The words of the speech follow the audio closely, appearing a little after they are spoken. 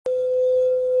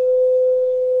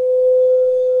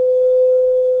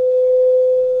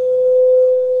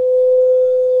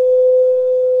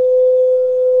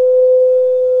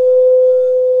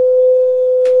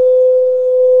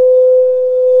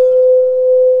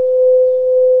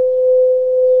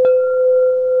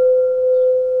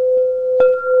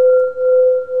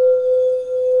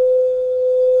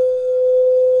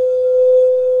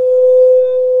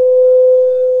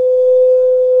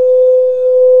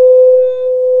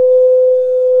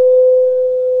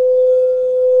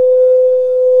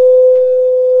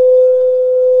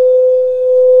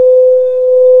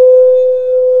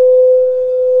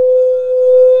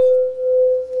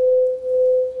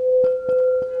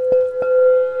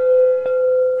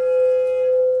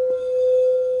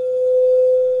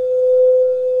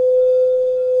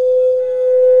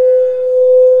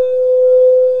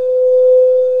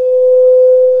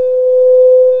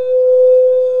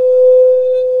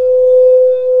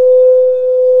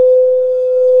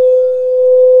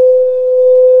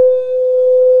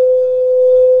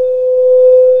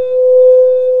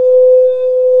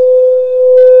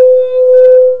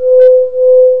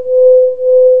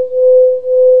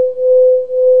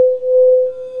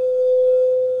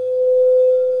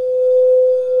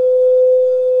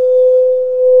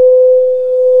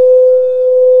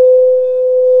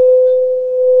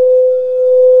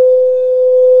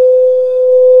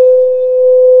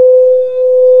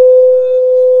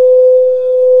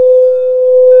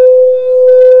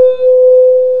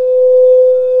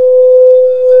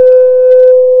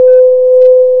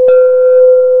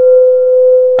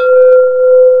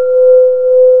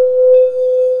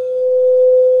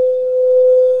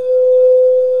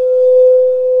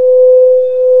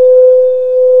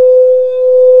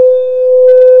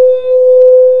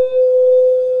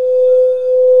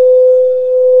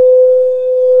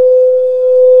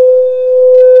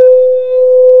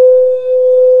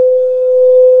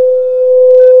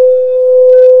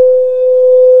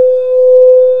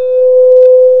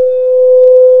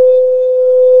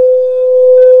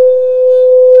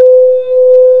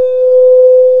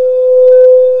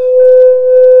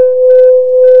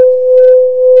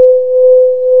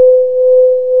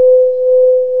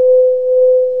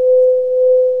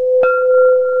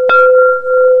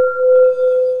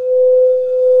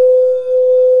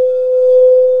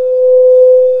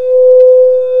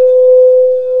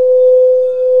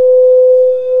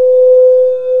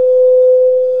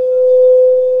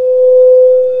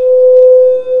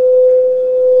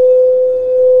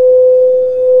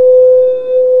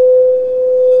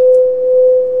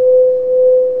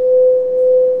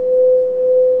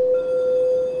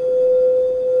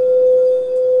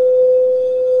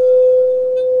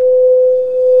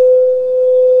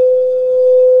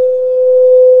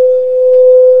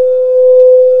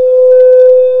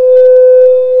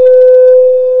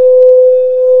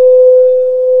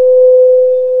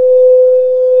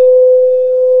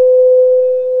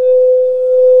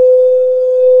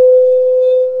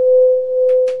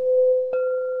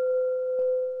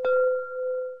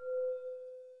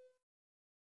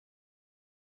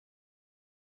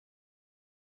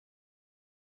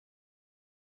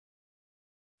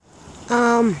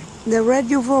The red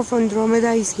UFO of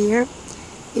Andromeda is here.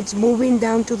 It's moving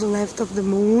down to the left of the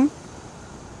moon,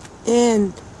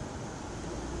 and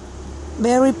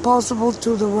very possible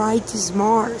to the right is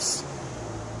Mars.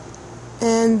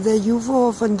 And the UFO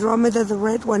of Andromeda, the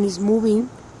red one, is moving.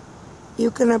 You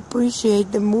can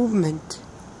appreciate the movement.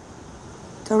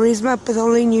 Karisma,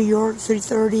 Appedole, New York,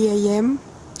 3:30 a.m.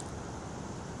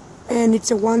 And it's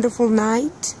a wonderful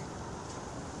night.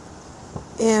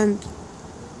 And,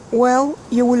 well,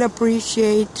 you will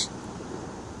appreciate,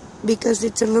 because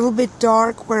it's a little bit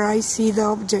dark where I see the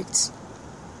objects.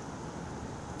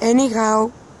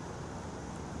 Anyhow,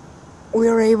 we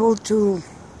are able to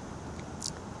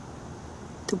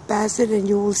pass it, and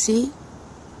you will see.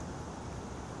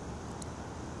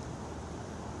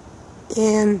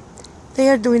 And they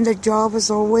are doing their job as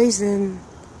always, and,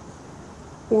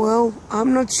 well,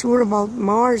 I'm not sure about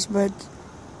Mars, but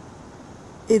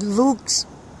it looks,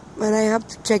 but I have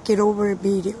to check it over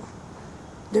the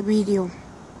video.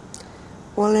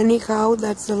 Well, anyhow,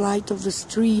 that's the light of the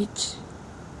street,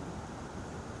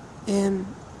 and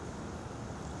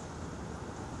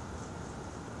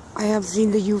I have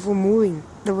seen the UFO moving,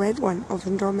 the red one of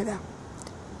Andromeda.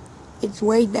 It's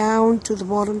way down to the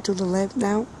bottom to the left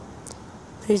now,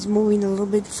 but it's moving a little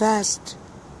bit fast.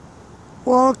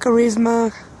 Well,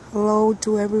 Karisma, hello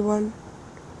to everyone.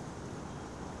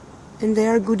 And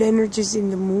there are good energies in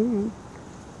the moon.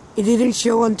 It didn't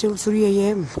show until 3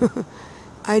 a.m.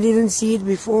 I didn't see it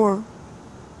before.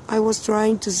 I was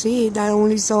trying to see it. I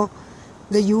only saw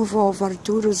the UFO of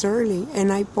Arcturus early,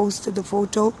 and I posted the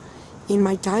photo in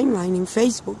my timeline in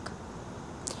Facebook.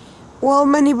 Well,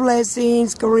 many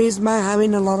blessings, Karisma,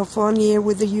 having a lot of fun here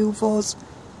with the UFOs,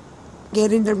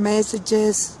 getting their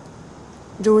messages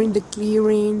during the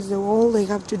clearings, all they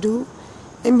have to do.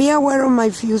 And be aware of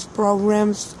my fuse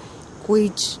programs,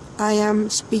 which I am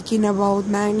speaking about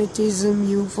magnetism,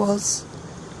 UFOs,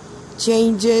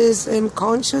 changes, and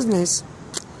consciousness.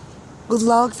 Good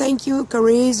luck. Thank you,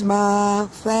 Karisma,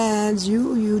 fans,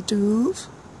 YouTube.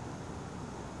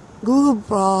 Google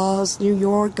Plus, New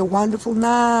York, a wonderful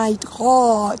night,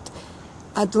 hot,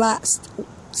 at last,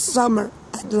 summer,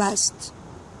 at last.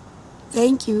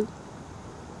 Thank you.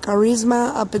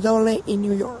 Karisma, Appedole in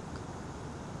New York.